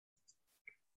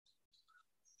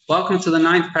Welcome to the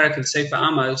ninth parak of Sefer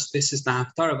Amos. This is the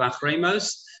Haftarah of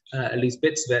Achremos, at least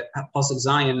bits of it, Pasuk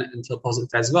Zion until Pasuk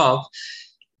Tezvav.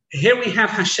 Here we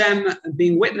have Hashem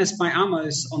being witnessed by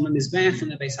Amos on the Mizbeach in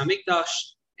the Beis Hamikdash,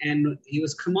 and he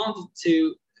was commanded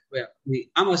to,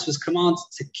 Amos was commanded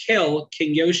to kill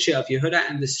King Yoshia of Yehuda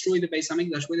and destroy the Beis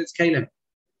Hamikdash with its kelim.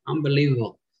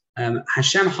 Unbelievable.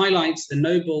 Hashem highlights the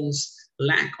nobles'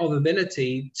 lack of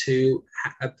ability to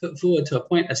put forward to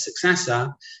appoint a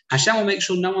successor. Hashem will make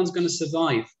sure no one's going to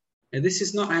survive. Now, this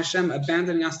is not Hashem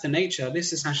abandoning us to nature.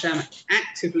 This is Hashem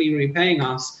actively repaying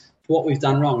us for what we've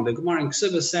done wrong. The Gemara in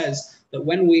Ksubah says that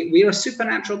when we are a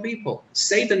supernatural people.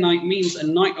 Seder night means a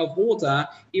night of order,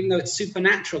 even though it's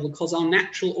supernatural, because our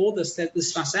natural order, said the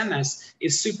Sfas Emes,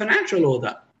 is supernatural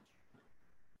order.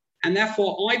 And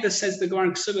therefore, either, says the Gemara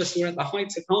in Ksubah, we're at the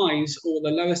heights of highs or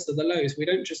the lowest of the lows. We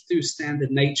don't just do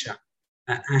standard nature.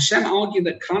 Hashem argued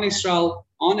that Klal Yisrael,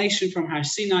 our nation from Har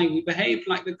Sinai, we behave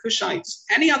like the Cushites.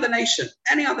 Any other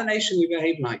nation we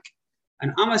behave like.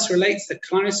 And Amos relates that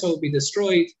Klal Yisrael will be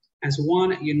destroyed as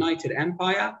one united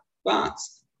empire, but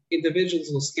individuals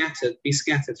will be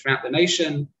scattered throughout the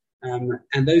nation.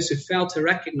 And those who fail to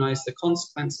recognize the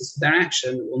consequences of their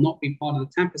action will not be part of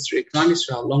the tapestry of Klal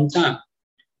Yisrael long term.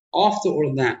 After all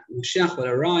of that, Mashiach will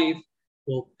arrive,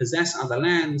 will possess other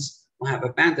lands, will have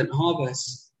abundant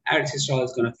harvests, Eretz Yisrael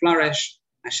is going to flourish,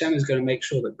 Hashem is going to make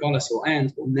sure that Golus will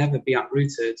end, will never be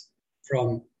uprooted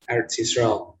from Eretz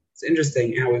Yisrael. It's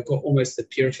interesting how we've got almost the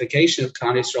purification of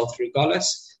Klal Yisrael through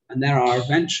Golus, and there are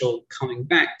eventual coming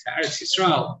back to Eretz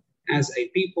Yisrael as a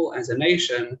people, as a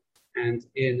nation, and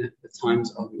in the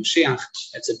times of Mashiach.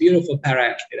 It's a beautiful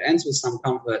parak. It ends with some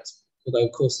comfort, although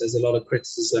of course there's a lot of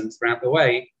criticism throughout the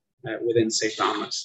way within Sefer Amos.